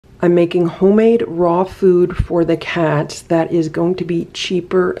I'm making homemade raw food for the cats that is going to be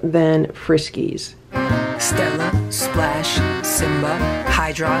cheaper than Friskies. Stella, Splash, Simba,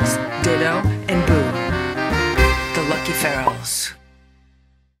 Hydrox, Ditto, and Boo. The Lucky Ferals.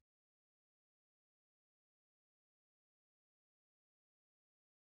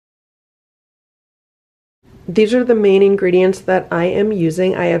 These are the main ingredients that I am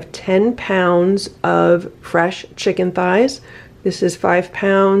using. I have 10 pounds of fresh chicken thighs. This is 5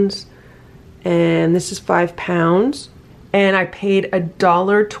 pounds, and this is 5 pounds. And I paid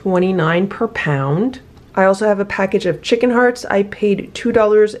 $1.29 per pound. I also have a package of chicken hearts. I paid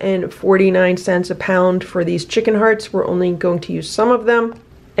 $2.49 a pound for these chicken hearts. We're only going to use some of them.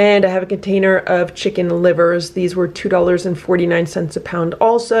 And I have a container of chicken livers. These were $2.49 a pound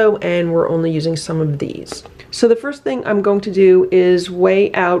also, and we're only using some of these. So the first thing I'm going to do is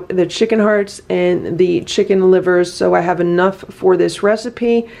weigh out the chicken hearts and the chicken livers so I have enough for this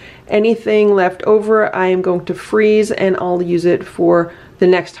recipe. Anything left over I am going to freeze, and I'll use it for the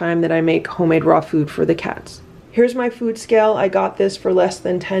next time that I make homemade raw food for the cats. Here's my food scale. I got this for less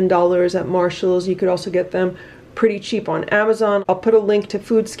than $10 at Marshall's. You could also get them pretty cheap on Amazon. I'll put a link to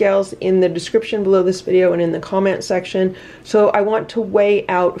food scales in the description below this video and in the comment section. So I want to weigh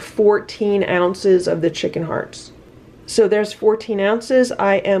out 14 ounces of the chicken hearts. So there's 14 ounces.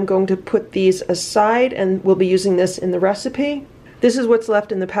 I am going to put these aside, and we'll be using this in the recipe. This is what's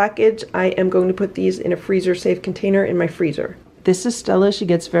left in the package. I am going to put these in a freezer safe container in my freezer. This is Stella. She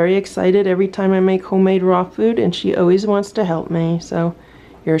gets very excited every time I make homemade raw food, and she always wants to help me. So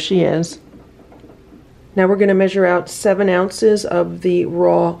here she is. Now we're going to measure out 7 ounces of the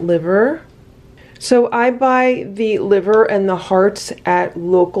raw liver. So I buy the liver and the hearts at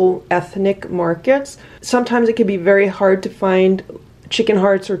local ethnic markets. Sometimes it can be very hard to find chicken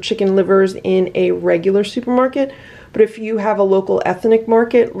hearts or chicken livers in a regular supermarket. But if you have a local ethnic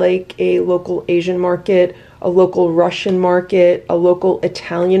market, like a local Asian market, a local Russian market, a local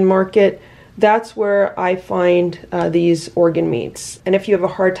Italian market, that's where I find these organ meats. And if you have a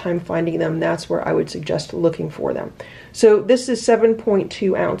hard time finding them, that's where I would suggest looking for them. So this is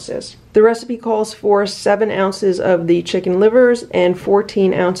 7.2 ounces. The recipe calls for 7 ounces of the chicken livers and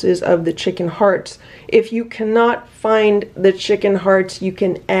 14 ounces of the chicken hearts. If you cannot find the chicken hearts, you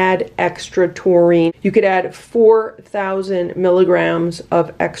can add extra taurine. You could add 4,000 milligrams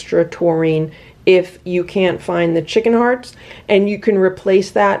of extra taurine if you can't find the chicken hearts, and you can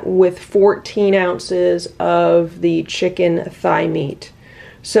replace that with 14 ounces of the chicken thigh meat.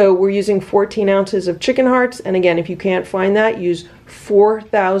 So we're using 14 ounces of chicken hearts, and again, if you can't find that, use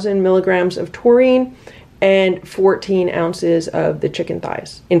 4,000 milligrams of taurine and 14 ounces of the chicken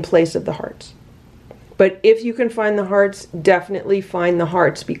thighs in place of the hearts. But if you can find the hearts, definitely find the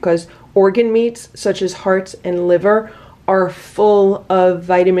hearts, because organ meats such as hearts and liver are full of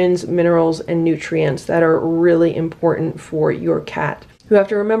vitamins, minerals, and nutrients that are really important for your cat. You have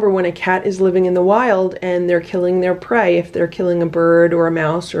to remember, when a cat is living in the wild and they're killing their prey, if they're killing a bird or a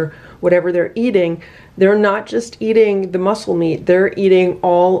mouse or whatever they're eating, they're not just eating the muscle meat, they're eating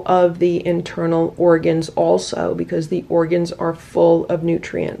all of the internal organs also, because the organs are full of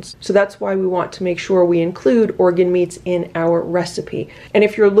nutrients. So that's why we want to make sure we include organ meats in our recipe. And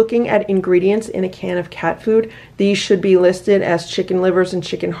if you're looking at ingredients in a can of cat food, these should be listed as chicken livers and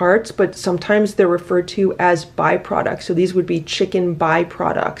chicken hearts, but sometimes they're referred to as byproducts. So these would be chicken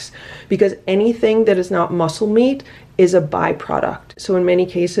byproducts, because anything that is not muscle meat is a byproduct. So in many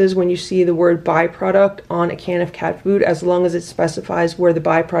cases, when you see the word byproduct on a can of cat food, as long as it specifies where the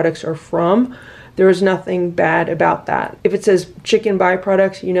byproducts are from, there is nothing bad about that. If it says chicken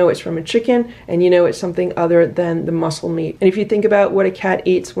byproducts, you know it's from a chicken, and you know it's something other than the muscle meat. And if you think about what a cat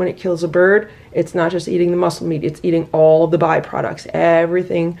eats when it kills a bird, it's not just eating the muscle meat, it's eating all the byproducts,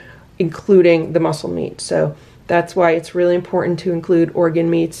 everything, including the muscle meat. So that's why it's really important to include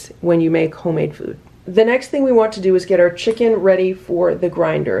organ meats when you make homemade food. The next thing we want to do is get our chicken ready for the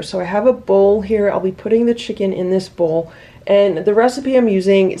grinder. So I have a bowl here. I'll be putting the chicken in this bowl, and the recipe I'm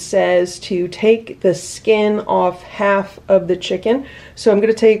using says to take the skin off half of the chicken. So I'm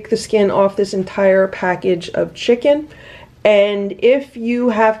going to take the skin off this entire package of chicken. And if you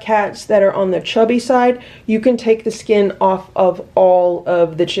have cats that are on the chubby side, you can take the skin off of all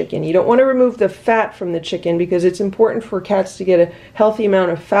of the chicken. You don't want to remove the fat from the chicken, because it's important for cats to get a healthy amount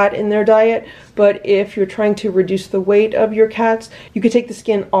of fat in their diet. But if you're trying to reduce the weight of your cats, you could take the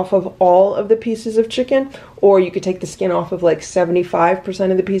skin off of all of the pieces of chicken, or you could take the skin off of like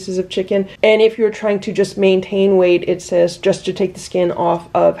 75% of the pieces of chicken. And if you're trying to just maintain weight, it says just to take the skin off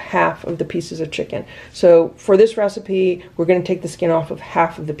of half of the pieces of chicken. So for this recipe, we're going to take the skin off of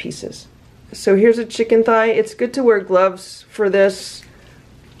half of the pieces. So here's a chicken thigh. It's good to wear gloves for this.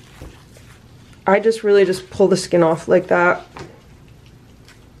 I just really just pull the skin off like that.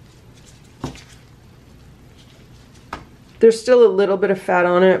 There's still a little bit of fat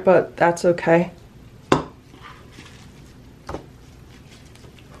on it, but that's okay.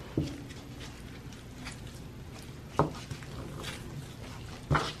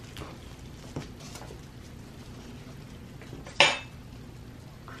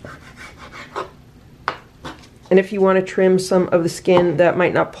 And if you want to trim some of the skin that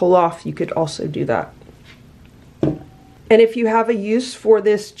might not pull off, you could also do that. And if you have a use for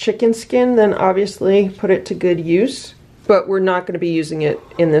this chicken skin, then obviously put it to good use. But we're not going to be using it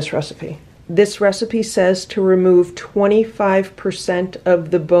in this recipe. This recipe says to remove 25%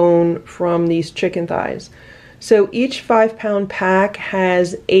 of the bone from these chicken thighs. So each 5-pound pack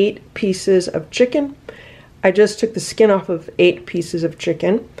has 8 pieces of chicken. I just took the skin off of 8 pieces of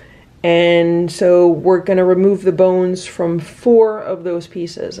chicken. And so we're going to remove the bones from 4 of those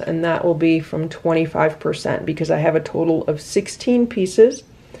pieces, and that will be from 25% because I have a total of 16 pieces,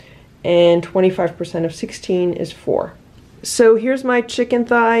 and 25% of 16 is 4. So here's my chicken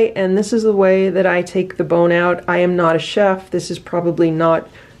thigh, and this is the way that I take the bone out. I am not a chef. This is probably not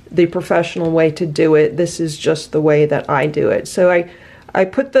the professional way to do it. This is just the way that I do it. So I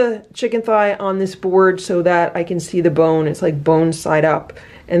put the chicken thigh on this board so that I can see the bone. It's like bone side up.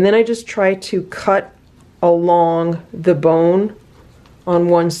 And then I just try to cut along the bone on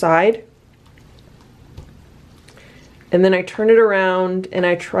one side. And then I turn it around and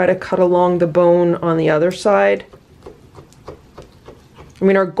I try to cut along the bone on the other side. I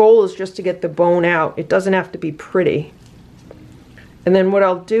mean, our goal is just to get the bone out. It doesn't have to be pretty. And then what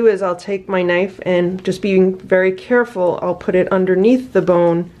I'll do is I'll take my knife and, just being very careful, I'll put it underneath the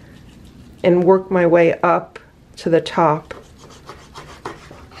bone and work my way up to the top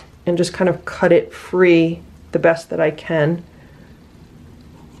and just kind of cut it free the best that I can.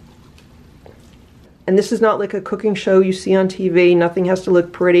 And this is not like a cooking show you see on TV. Nothing has to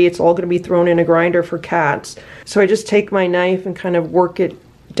look pretty. It's all going to be thrown in a grinder for cats. So I just take my knife and kind of work it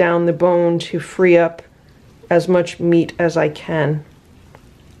down the bone to free up as much meat as I can.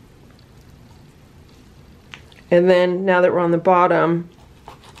 And then now that we're on the bottom,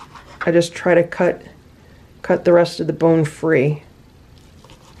 I just try to cut the rest of the bone free.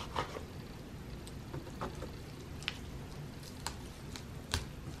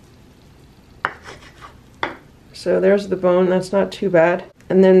 So there's the bone, that's not too bad.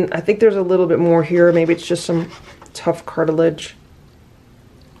 And then I think there's a little bit more here, maybe it's just some tough cartilage.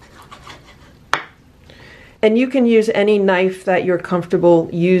 And you can use any knife that you're comfortable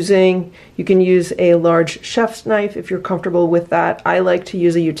using. You can use a large chef's knife if you're comfortable with that. I like to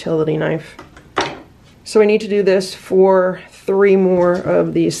use a utility knife. So I need to do this for 3 more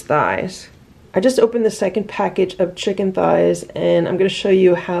of these thighs. I just opened the second package of chicken thighs, and I'm going to show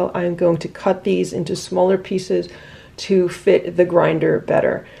you how I'm going to cut these into smaller pieces to fit the grinder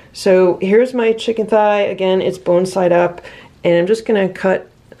better. So here's my chicken thigh. Again, it's bone side up, and I'm just going to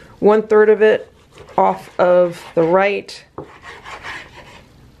cut 1/3 of it off of the right.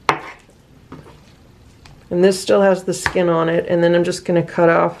 And this still has the skin on it, and then I'm just going to cut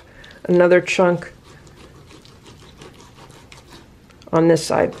off another chunk on this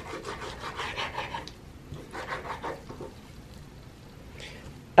side.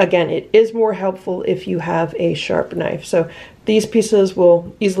 Again, it is more helpful if you have a sharp knife. So these pieces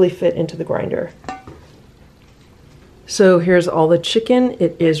will easily fit into the grinder. So here's all the chicken.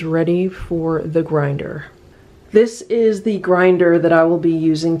 It is ready for the grinder. This is the grinder that I will be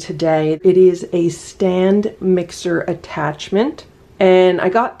using today. It is a stand mixer attachment, and I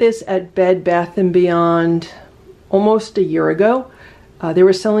got this at Bed Bath & Beyond almost a year ago. They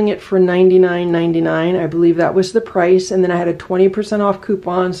were selling it for $99.99. I believe that was the price, and then I had a 20% off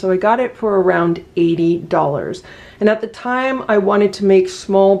coupon, so I got it for around $80. And at the time, I wanted to make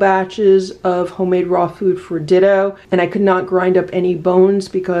small batches of homemade raw food for Ditto, and I could not grind up any bones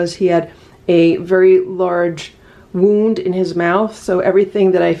because he had a very large wound in his mouth, so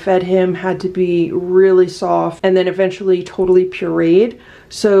everything that I fed him had to be really soft and then eventually totally pureed.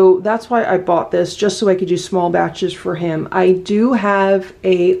 So that's why I bought this, just so I could do small batches for him. I do have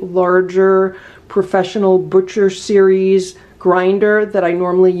a larger professional butcher series grinder that I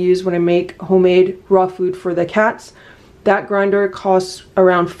normally use when I make homemade raw food for the cats. That grinder costs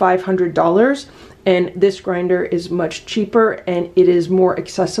around $500, and this grinder is much cheaper and it is more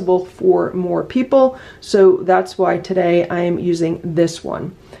accessible for more people. So that's why today I am using this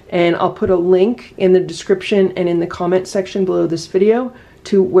one. And I'll put a link in the description and in the comment section below this video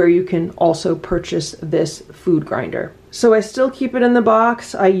to where you can also purchase this food grinder. So I still keep it in the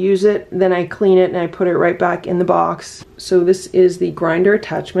box. I use it, then I clean it, and I put it right back in the box. So this is the grinder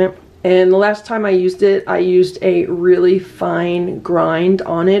attachment. And the last time I used it, I used a really fine grind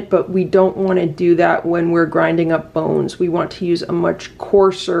on it, but we don't want to do that when we're grinding up bones. We want to use a much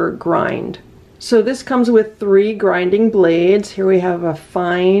coarser grind. So this comes with 3 grinding blades. Here we have a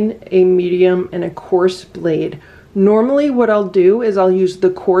fine, a medium, and a coarse blade. Normally what I'll do is I'll use the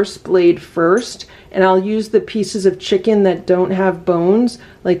coarse blade first, and I'll use the pieces of chicken that don't have bones.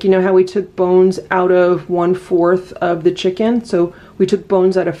 Like, you know how we took bones out of 1/4 of the chicken? So we took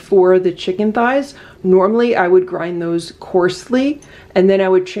bones out of 4 of the chicken thighs. Normally I would grind those coarsely, and then I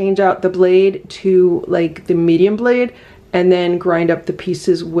would change out the blade to like the medium blade, and then grind up the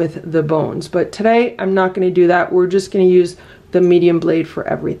pieces with the bones. But today I'm not going to do that. We're just going to use the medium blade for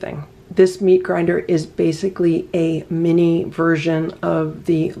everything. This meat grinder is basically a mini version of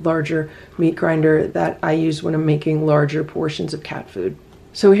the larger meat grinder that I use when I'm making larger portions of cat food.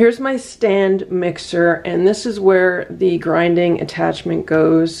 So here's my stand mixer, and this is where the grinding attachment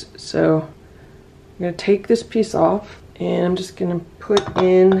goes. So I'm going to take this piece off, and I'm just going to put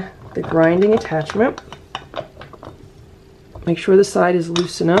in the grinding attachment. Make sure the side is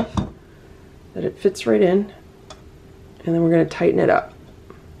loose enough that it fits right in, and then we're going to tighten it up.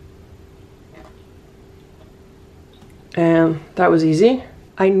 And that was easy.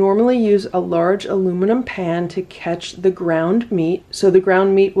 I normally use a large aluminum pan to catch the ground meat. So the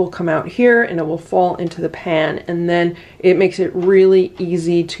ground meat will come out here and it will fall into the pan, and then it makes it really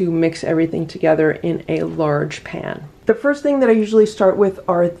easy to mix everything together in a large pan. The first thing that I usually start with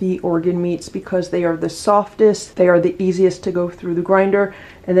are the organ meats because they are the softest, they are the easiest to go through the grinder,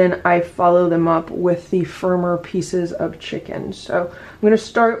 and then I follow them up with the firmer pieces of chicken. So I'm going to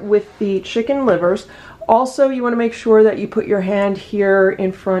start with the chicken livers. Also, you want to make sure that you put your hand here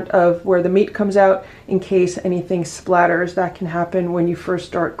in front of where the meat comes out in case anything splatters. That can happen when you first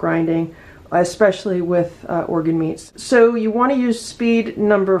start grinding, especially with organ meats. So you want to use speed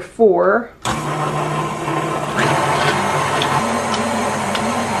number 4.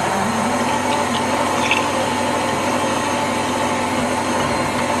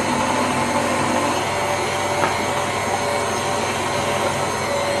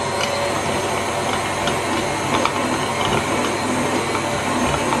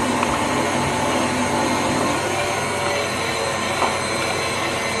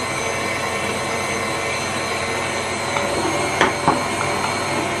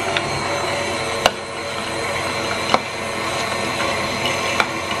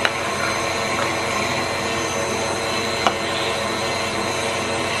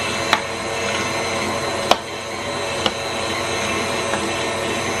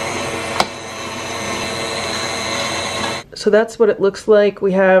 So that's what it looks like.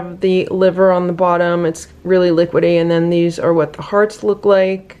 We have the liver on the bottom. It's really liquidy, and then these are what the hearts look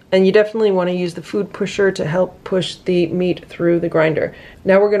like. And you definitely want to use the food pusher to help push the meat through the grinder.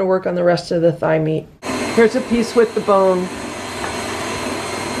 Now we're going to work on the rest of the thigh meat. Here's a piece with the bone.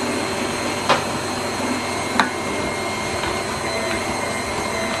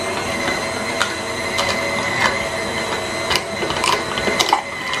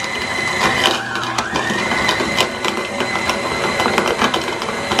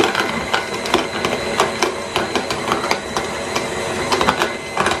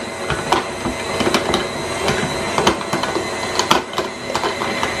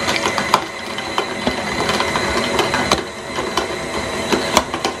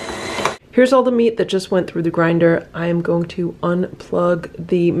 Here's all the meat that just went through the grinder. I am going to unplug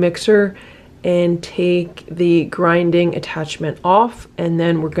the mixer and take the grinding attachment off, and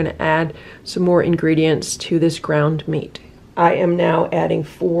then we're going to add some more ingredients to this ground meat. I am now adding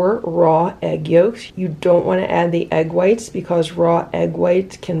 4 raw egg yolks. You don't want to add the egg whites because raw egg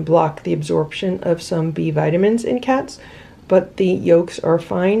whites can block the absorption of some B vitamins in cats, but the yolks are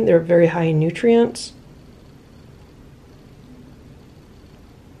fine. They're very high in nutrients.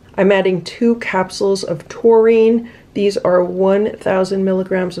 I'm adding 2 capsules of taurine. These are 1,000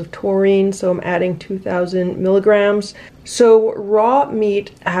 milligrams of taurine, so I'm adding 2,000 milligrams. So raw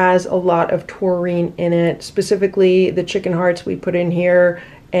meat has a lot of taurine in it, specifically the chicken hearts we put in here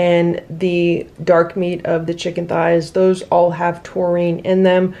and the dark meat of the chicken thighs. Those all have taurine in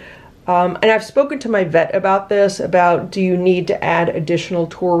them. And I've spoken to my vet about this, about do you need to add additional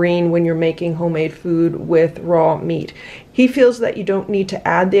taurine when you're making homemade food with raw meat. He feels that you don't need to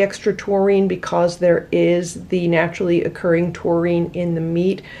add the extra taurine because there is the naturally occurring taurine in the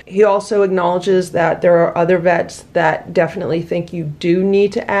meat. He also acknowledges that there are other vets that definitely think you do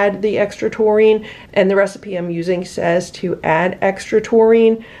need to add the extra taurine, and the recipe I'm using says to add extra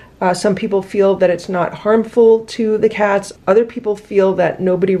taurine. Some people feel that it's not harmful to the cats. Other people feel that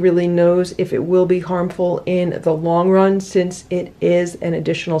nobody really knows if it will be harmful in the long run, since it is an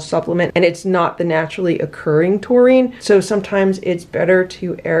additional supplement and it's not the naturally occurring taurine. So sometimes it's better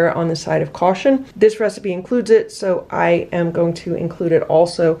to err on the side of caution. This recipe includes it, so I am going to include it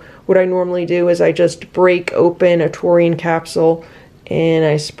also. What I normally do is I just break open a taurine capsule and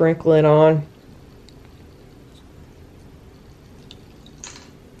I sprinkle it on.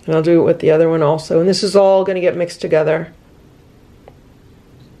 And I'll do it with the other one also. And this is all going to get mixed together.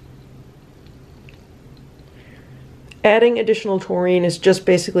 Adding additional taurine is just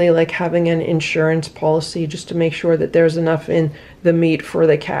basically like having an insurance policy, just to make sure that there's enough in the meat for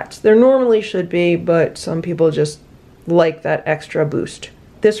the cats. There normally should be, but some people just like that extra boost.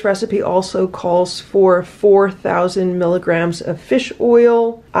 This recipe also calls for 4,000 milligrams of fish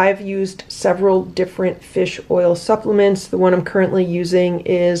oil. I've used several different fish oil supplements. The one I'm currently using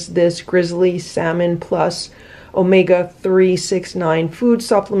is this Grizzly Salmon Plus Omega 369 food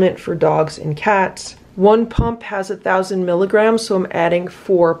supplement for dogs and cats. One pump has 1,000 milligrams, so I'm adding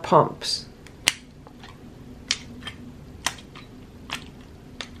 4 pumps.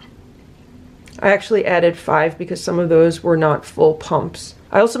 I actually added 5 because some of those were not full pumps.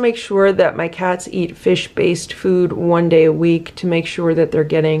 I also make sure that my cats eat fish-based food 1 day a week to make sure that they're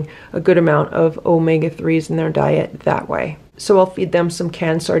getting a good amount of omega-3s in their diet that way. So I'll feed them some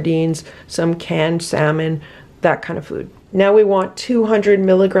canned sardines, some canned salmon, that kind of food. Now we want 200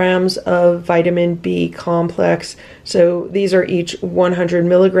 milligrams of vitamin B complex. So these are each 100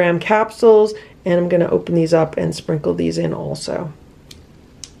 milligram capsules, and I'm going to open these up and sprinkle these in also.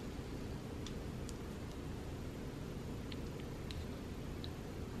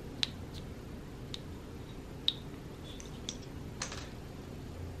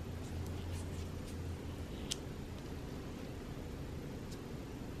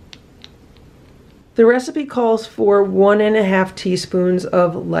 The recipe calls for 1.5 teaspoons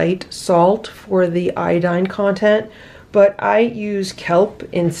of light salt for the iodine content, but I use kelp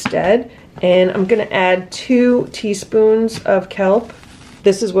instead, and I'm going to add 2 teaspoons of kelp.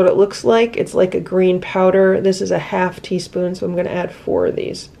 This is what it looks like. It's like a green powder. This is a half teaspoon, so I'm going to add 4 of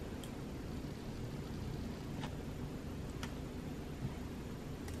these.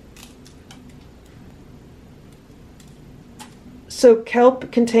 So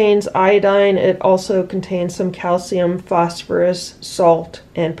kelp contains iodine. It also contains some calcium, phosphorus, salt,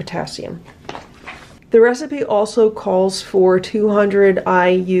 and potassium. The recipe also calls for 200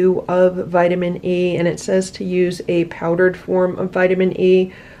 IU of vitamin E, and it says to use a powdered form of vitamin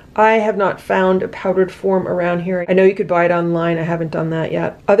E. I have not found a powdered form around here. I know you could buy it online. I haven't done that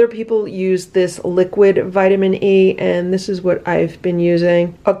yet. Other people use this liquid vitamin E, and this is what I've been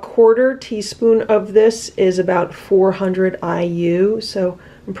using. 1/4 teaspoon of this is about 400 IU, so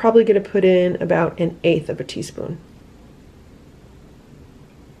I'm probably going to put in about 1/8 of a teaspoon.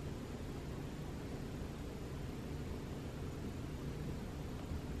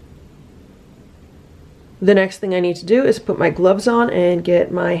 The next thing I need to do is put my gloves on and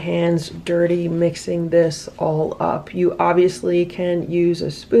get my hands dirty mixing this all up. You obviously can use a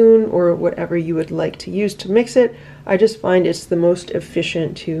spoon or whatever you would like to use to mix it. I just find it's the most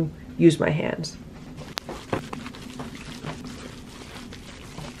efficient to use my hands.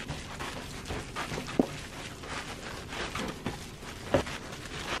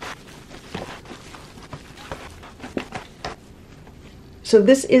 So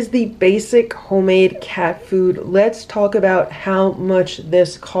this is the basic homemade cat food. Let's talk about how much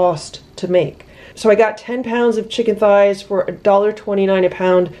this cost to make. So I got 10 pounds of chicken thighs for $1.29 a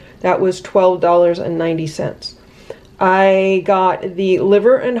pound. That was $12.90. I got the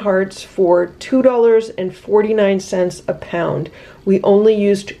liver and hearts for $2.49 a pound. We only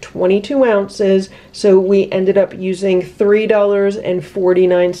used 22 ounces, so we ended up using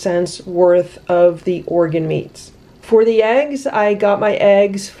 $3.49 worth of the organ meats. For the eggs, I got my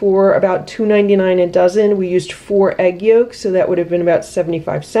eggs for about $2.99 a dozen. We used 4 egg yolks, so that would have been about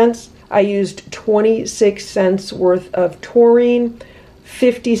 75 cents. I used 26 cents worth of taurine,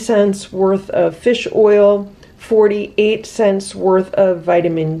 50 cents worth of fish oil, 48 cents worth of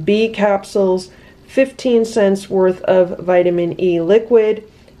vitamin B capsules, 15 cents worth of vitamin E liquid,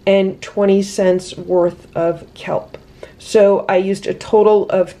 and 20 cents worth of kelp. So I used a total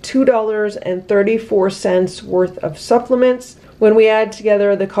of $2.34 worth of supplements. When we add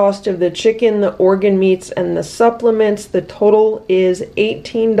together the cost of the chicken, the organ meats, and the supplements, the total is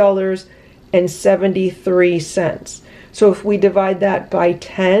 $18.73. So if we divide that by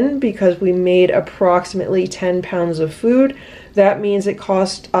 10, because we made approximately 10 pounds of food, that means it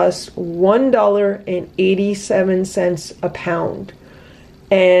cost us $1.87 a pound.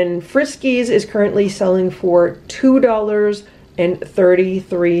 And Friskies is currently selling for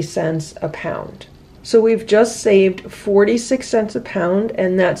 $2.33 a pound. So we've just saved 46 cents a pound,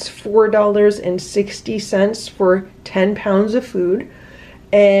 and that's $4.60 for 10 pounds of food.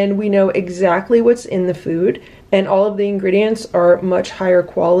 And we know exactly what's in the food, and all of the ingredients are much higher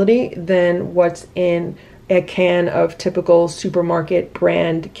quality than what's in a can of typical supermarket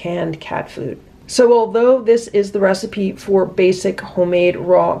brand canned cat food. So although this is the recipe for basic homemade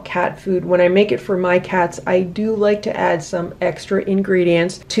raw cat food, when I make it for my cats, I do like to add some extra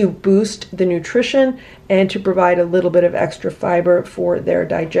ingredients to boost the nutrition and to provide a little bit of extra fiber for their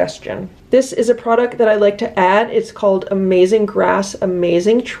digestion. This is a product that I like to add. It's called Amazing Grass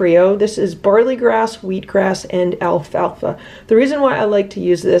Amazing Trio. This is barley grass, wheatgrass, and alfalfa. The reason why I like to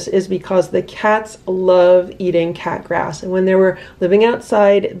use this is because the cats love eating cat grass. And when they were living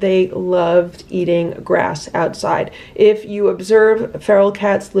outside, they loved eating grass outside. If you observe feral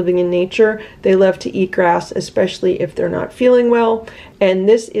cats living in nature, they love to eat grass, especially if they're not feeling well. And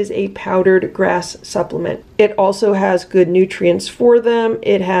this is a powdered grass supplement. It also has good nutrients for them.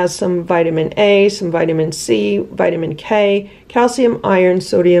 It has some vitamin A, some vitamin C, vitamin K, calcium, iron,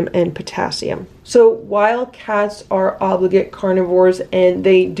 sodium, and potassium. So while cats are obligate carnivores and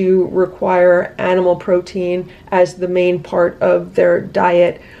they do require animal protein as the main part of their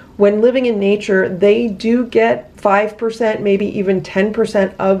diet, when living in nature, they do get 5%, maybe even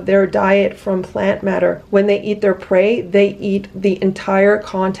 10% of their diet from plant matter. When they eat their prey, they eat the entire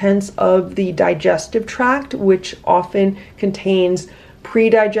contents of the digestive tract, which often contains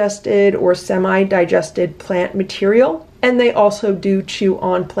pre-digested or semi-digested plant material. And they also do chew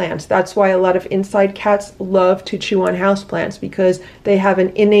on plants. That's why a lot of inside cats love to chew on houseplants, because they have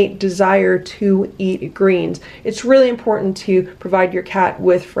an innate desire to eat greens. It's really important to provide your cat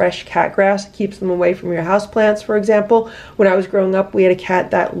with fresh cat grass. It keeps them away from your houseplants, for example. When I was growing up, we had a cat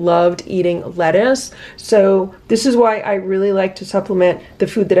that loved eating lettuce. So this is why I really like to supplement the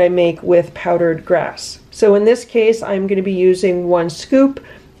food that I make with powdered grass. So in this case, I'm going to be using 1 scoop,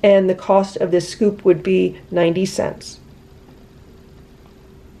 and the cost of this scoop would be 90 cents.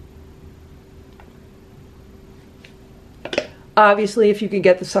 Obviously, if you could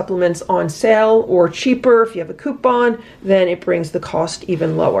get the supplements on sale or cheaper, if you have a coupon, then it brings the cost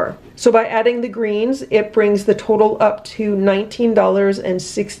even lower. So by adding the greens, it brings the total up to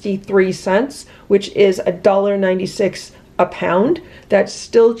 $19.63, which is $1.96 a pound. That's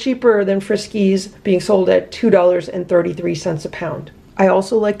still cheaper than Friskies being sold at $2.33 a pound. I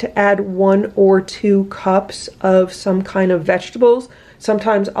also like to add 1 or 2 cups of some kind of vegetables.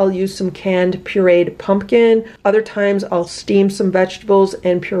 Sometimes I'll use some canned pureed pumpkin. Other times I'll steam some vegetables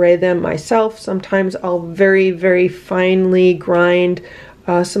and puree them myself. Sometimes I'll very, very finely grind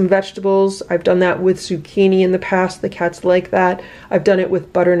some vegetables. I've done that with zucchini in the past. The cats like that. I've done it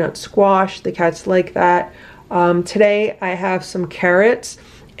with butternut squash. The cats like that. Today I have some carrots.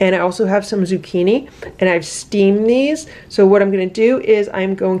 And I also have some zucchini, and I've steamed these. So what I'm going to do is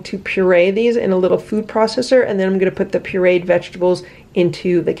I'm going to puree these in a little food processor, and then I'm going to put the pureed vegetables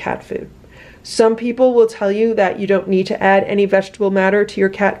into the cat food. Some people will tell you that you don't need to add any vegetable matter to your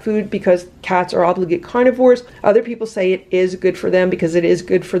cat food because cats are obligate carnivores. Other people say it is good for them because it is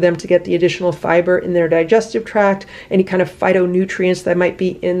good for them to get the additional fiber in their digestive tract, any kind of phytonutrients that might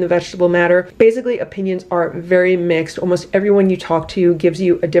be in the vegetable matter. Basically, opinions are very mixed. Almost everyone you talk to gives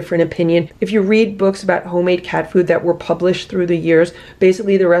you a different opinion. If you read books about homemade cat food that were published through the years,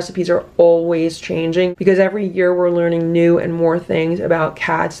 basically the recipes are always changing because every year we're learning new and more things about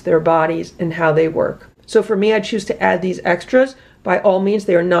cats, their bodies, and how they work. So for me, I choose to add these extras. By all means,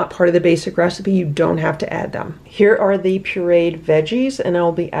 they are not part of the basic recipe. You don't have to add them. Here are the pureed veggies, and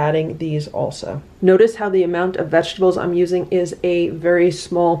I'll be adding these also. Notice how the amount of vegetables I'm using is a very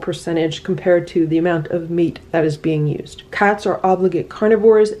small percentage compared to the amount of meat that is being used. Cats are obligate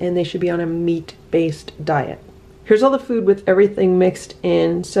carnivores, and they should be on a meat-based diet. Here's all the food with everything mixed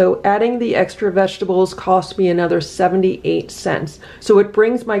in. So adding the extra vegetables cost me another 78 cents. So it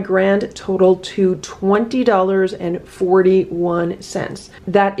brings my grand total to $20.41.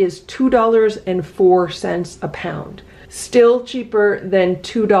 That is $2.04 a pound. Still cheaper than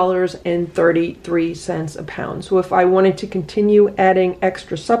 $2.33 a pound. So if I wanted to continue adding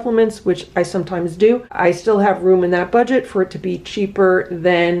extra supplements, which I sometimes do, I still have room in that budget for it to be cheaper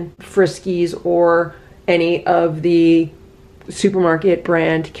than Friskies or any of the supermarket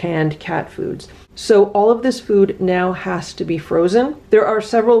brand canned cat foods. So all of this food now has to be frozen. There are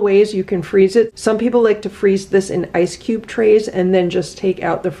several ways you can freeze it. Some people like to freeze this in ice cube trays and then just take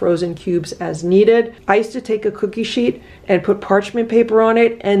out the frozen cubes as needed. I used to take a cookie sheet and put parchment paper on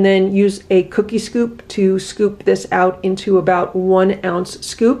it and then use a cookie scoop to scoop this out into about 1 ounce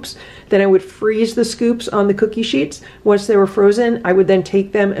scoops. Then I would freeze the scoops on the cookie sheets. Once they were frozen, I would then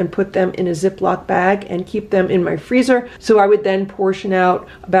take them and put them in a Ziploc bag and keep them in my freezer. So I would then portion out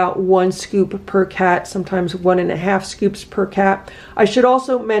about 1 scoop per cat, sometimes 1.5 scoops per cat. I should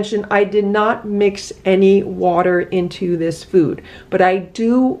also mention I did not mix any water into this food, but I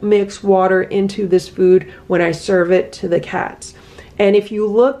do mix water into this food when I serve it to the cats. And if you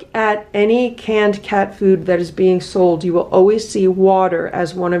look at any canned cat food that is being sold, you will always see water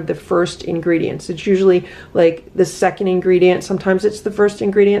as one of the first ingredients. It's usually like the second ingredient. Sometimes it's the first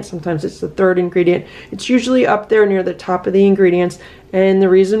ingredient, sometimes it's the third ingredient. It's usually up there near the top of the ingredients. And the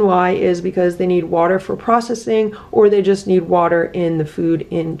reason why is because they need water for processing, or they just need water in the food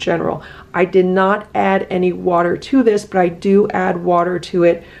in general. I did not add any water to this, but I do add water to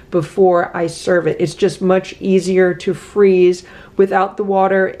it before I serve it. It's just much easier to freeze without the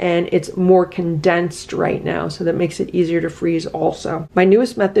water, and it's more condensed right now, so that makes it easier to freeze also. My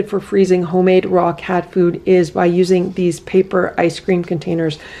newest method for freezing homemade raw cat food is by using these paper ice cream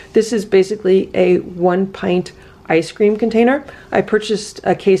containers. This is basically a 1 pint ice cream container. I purchased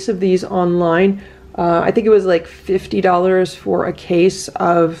a case of these online. I think it was like $50 for a case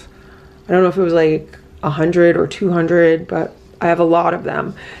of, I don't know if it was like 100 or 200, but I have a lot of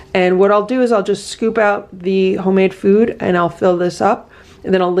them. And what I'll do is I'll just scoop out the homemade food and I'll fill this up,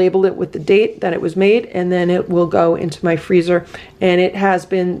 and then I'll label it with the date that it was made, and then it will go into my freezer. And it has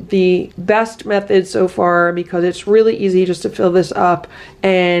been the best method so far because it's really easy just to fill this up,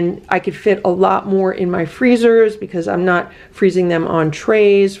 and I could fit a lot more in my freezers because I'm not freezing them on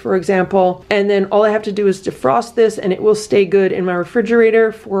trays, for example. And then all I have to do is defrost this, and it will stay good in my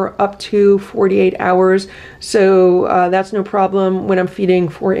refrigerator for up to 48 hours. So that's no problem when I'm feeding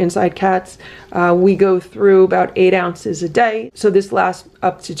 4 inside cats. We go through about 8 ounces a day, so this lasts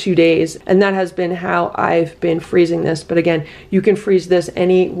up to 2 days, and that has been how I've been freezing this. But again, you can freeze this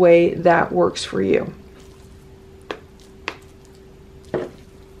any way that works for you.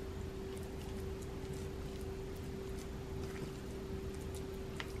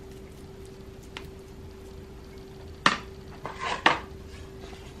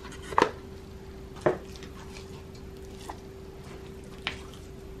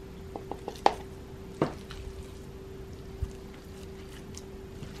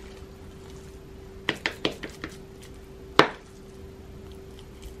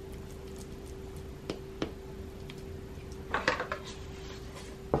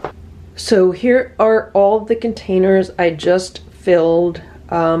 So here are all the containers I just filled.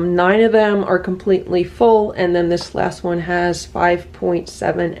 9 of them are completely full, and then this last one has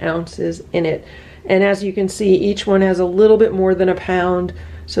 5.7 ounces in it. And as you can see, each one has a little bit more than a pound.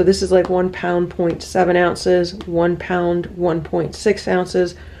 So this is like 1 pound, 0.7 ounces, 1 pound, 1.6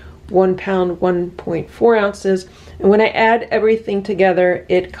 ounces, 1 pound, 1.4 ounces. And when I add everything together,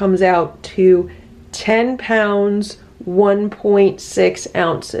 it comes out to 10 pounds, 1.6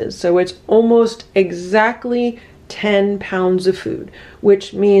 ounces. So it's almost exactly 10 pounds of food,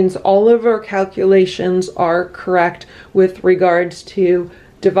 which means all of our calculations are correct with regards to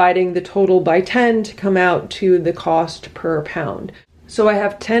dividing the total by 10 to come out to the cost per pound. So I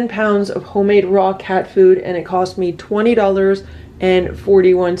have 10 pounds of homemade raw cat food, and it cost me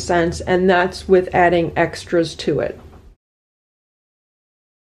 $20.41, and that's with adding extras to it.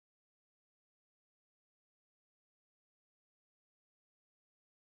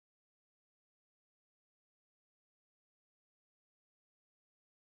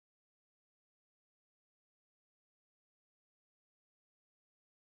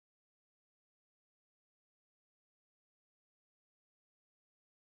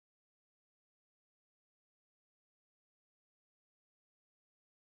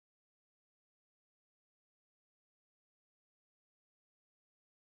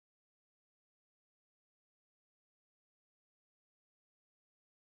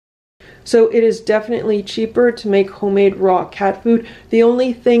 So it is definitely cheaper to make homemade raw cat food. The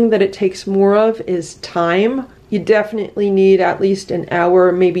only thing that it takes more of is time. You definitely need at least an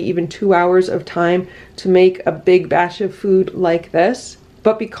hour, maybe even 2 hours of time to make a big batch of food like this.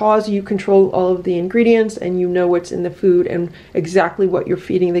 But because you control all of the ingredients and you know what's in the food and exactly what you're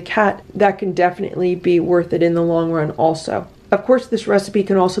feeding the cat, that can definitely be worth it in the long run also. Of course, this recipe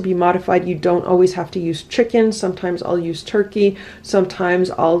can also be modified. You don't always have to use chicken. Sometimes I'll use turkey.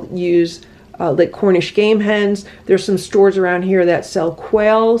 Sometimes I'll use like Cornish game hens. There's some stores around here that sell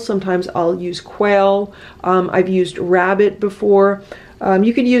quail. Sometimes I'll use quail. I've used rabbit before.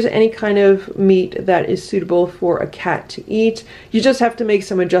 You could use any kind of meat that is suitable for a cat to eat. You just have to make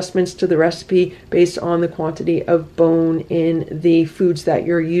some adjustments to the recipe based on the quantity of bone in the foods that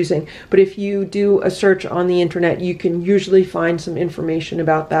you're using. But if you do a search on the internet, you can usually find some information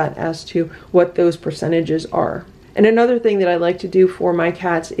about that as to what those percentages are. And another thing that I like to do for my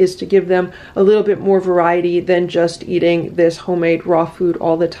cats is to give them a little bit more variety than just eating this homemade raw food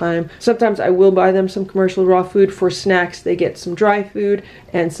all the time. Sometimes I will buy them some commercial raw food. For snacks, they get some dry food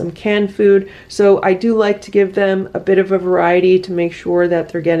and some canned food. So I do like to give them a bit of a variety to make sure that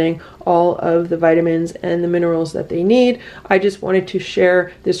they're getting all of the vitamins and the minerals that they need. I just wanted to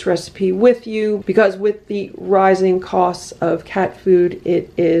share this recipe with you because with the rising costs of cat food,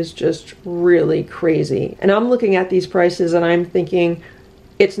 it is just really crazy. And I'm looking at these prices and I'm thinking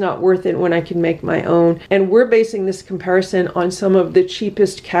it's not worth it when I can make my own. And we're basing this comparison on some of the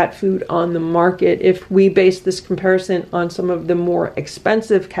cheapest cat food on the market. If we base this comparison on some of the more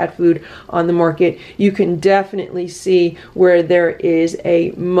expensive cat food on the market, you can definitely see where there is a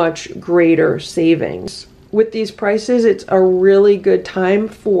much greater savings. With these prices, it's a really good time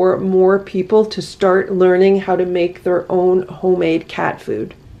for more people to start learning how to make their own homemade cat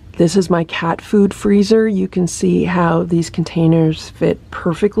food. This is my cat food freezer. You can see how these containers fit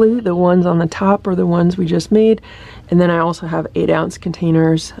perfectly. The ones on the top are the ones we just made. And then I also have 8-ounce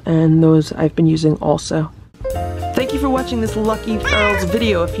containers, and those I've been using also. Thank you for watching this Lucky Ferals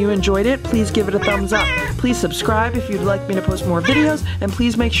video. If you enjoyed it, please give it a thumbs up. Please subscribe if you'd like me to post more videos, and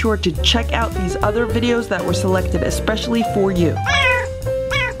please make sure to check out these other videos that were selected especially for you.